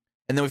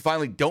 And then we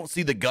finally don't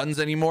see the Guns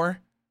anymore.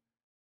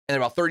 And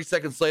about 30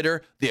 seconds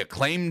later, the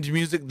Acclaimed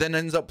music then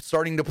ends up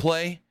starting to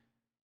play.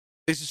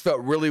 This just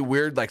felt really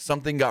weird, like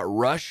something got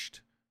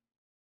rushed.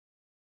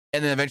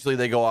 And then eventually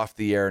they go off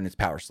the air and it's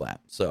Power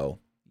Slap. So,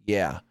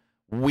 yeah,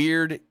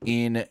 weird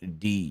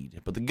indeed.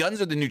 But the Guns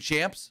are the new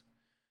champs.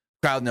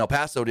 Crowd in El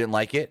Paso didn't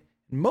like it.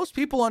 Most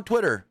people on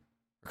Twitter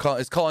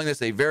is calling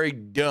this a very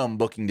dumb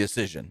booking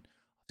decision.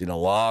 I've seen a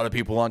lot of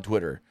people on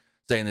Twitter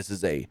saying this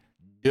is a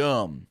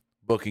dumb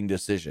booking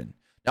decision.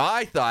 Now,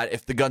 I thought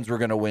if the Guns were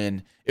going to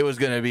win, it was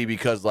going to be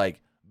because, like,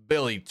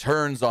 Billy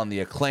turns on the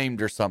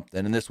Acclaimed or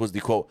something, and this was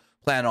the, quote,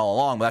 plan all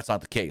along, but that's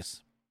not the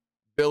case.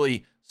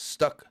 Billy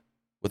stuck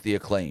with the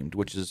Acclaimed,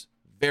 which is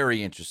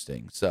very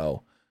interesting.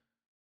 So,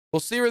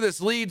 we'll see where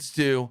this leads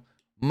to.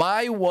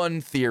 My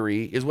one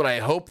theory is what I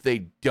hope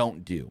they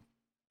don't do.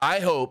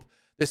 I hope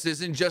this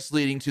isn't just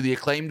leading to the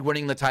Acclaimed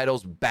winning the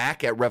titles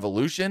back at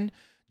Revolution,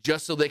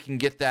 just so they can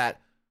get that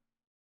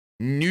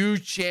new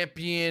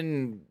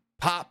champion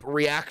pop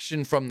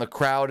reaction from the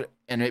crowd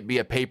and it be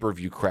a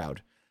pay-per-view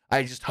crowd.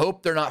 I just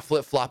hope they're not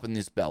flip-flopping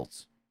these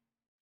belts.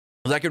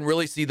 Because I can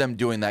really see them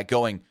doing that,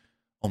 going,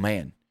 oh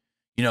man,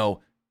 the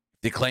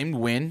Acclaimed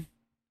win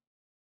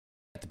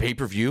at the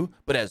pay-per-view,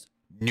 but as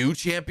new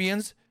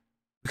champions,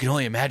 we can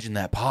only imagine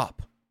that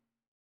pop.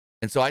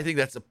 And so I think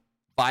that's a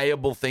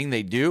viable thing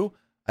they do.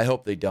 I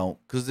hope they don't,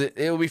 because it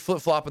will be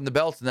flip-flopping the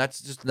belts, and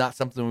that's just not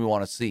something we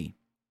want to see.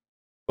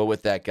 But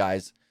with that,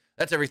 guys,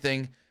 that's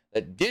everything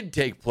that did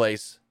take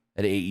place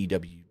at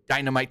AEW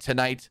Dynamite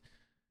tonight.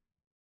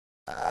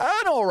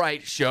 An all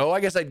right show. I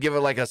guess I'd give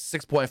it like a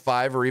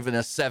 6.5 or even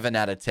a 7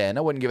 out of 10.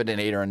 I wouldn't give it an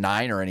 8 or a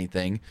 9 or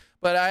anything,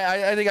 but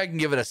I think I can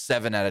give it a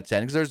 7 out of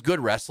 10 because there's good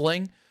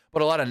wrestling,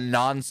 but a lot of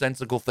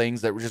nonsensical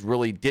things that just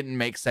really didn't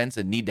make sense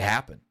and need to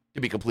happen,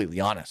 to be completely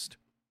honest.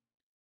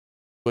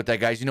 With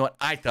that, guys, you know what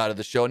I thought of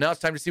the show. Now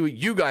it's time to see what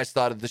you guys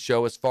thought of the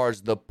show as far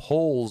as the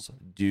polls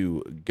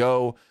do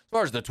go. As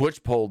far as the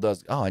Twitch poll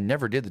does. Oh, I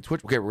never did the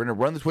Twitch. Okay, we're going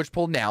to run the Twitch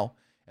poll now,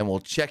 and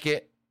we'll check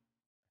it.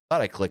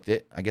 Thought I clicked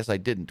it. I guess I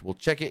didn't. We'll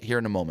check it here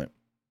in a moment.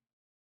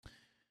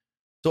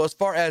 So as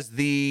far as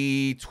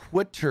the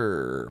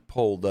Twitter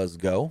poll does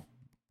go,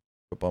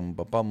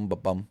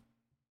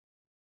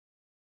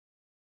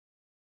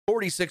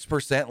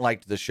 46%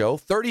 liked the show,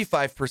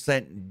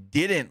 35%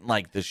 didn't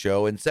like the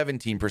show, and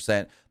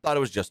 17% thought it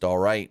was just all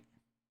right.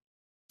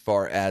 As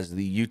far as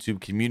the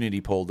YouTube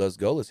community poll does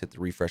go, let's hit the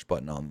refresh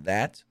button on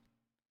that.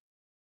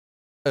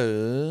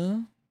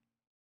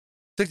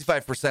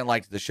 65%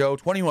 liked the show,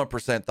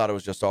 21% thought it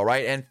was just all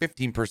right, and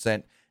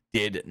 15%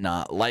 did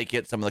not like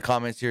it. Some of the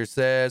comments here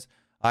says,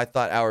 I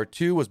thought hour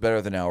 2 was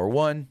better than hour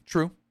 1.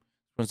 True.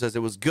 This one says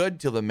it was good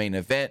till the main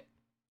event.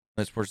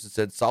 This person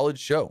said solid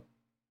show.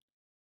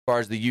 As far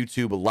as the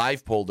YouTube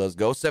live poll does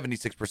go,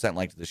 76%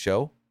 liked the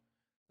show,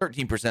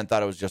 13%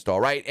 thought it was just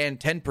all right, and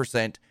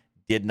 10%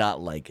 did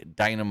not like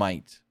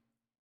Dynamite.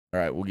 All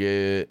right,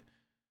 we'll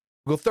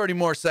go 30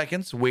 more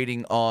seconds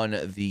waiting on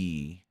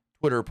the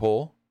Twitter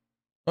poll.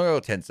 I'll go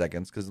 10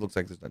 seconds because it looks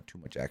like there's not too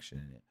much action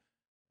in it.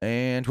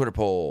 And Twitter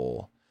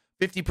poll.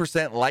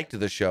 50% liked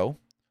the show.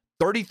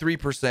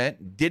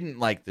 33% didn't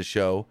like the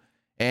show.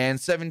 And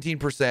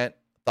 17%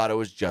 thought it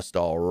was just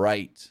all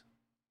right.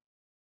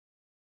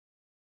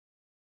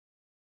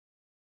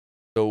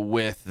 So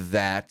with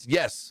that,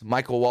 yes,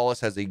 Michael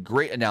Wallace has a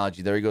great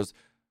analogy there. He goes,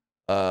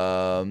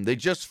 they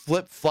just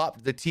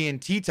flip-flopped the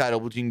TNT title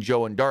between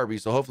Joe and Darby,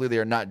 so hopefully they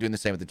are not doing the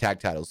same with the tag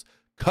titles.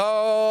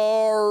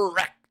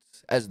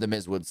 Correct, as the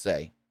Miz would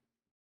say.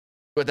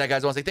 With that,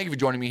 guys, I want to say thank you for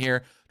joining me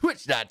here.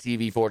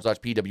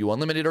 Twitch.tv/PW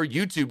Unlimited or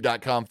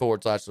YouTube.com/Pro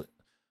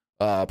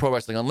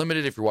Wrestling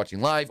Unlimited if you're watching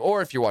live,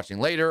 or if you're watching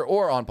later,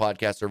 or on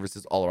podcast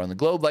services all around the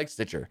globe like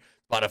Stitcher,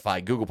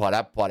 Spotify, Google Pod,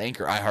 Apple Pod,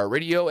 Anchor,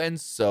 iHeartRadio,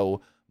 and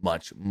so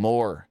much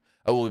more.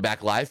 I will be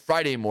back live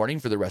Friday morning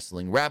for the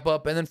wrestling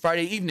wrap-up, and then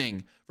Friday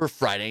evening for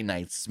Friday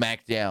Night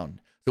SmackDown.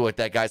 So with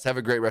that, guys, have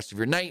a great rest of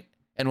your night,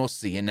 and we'll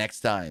see you next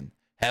time.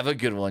 Have a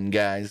good one,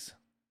 guys.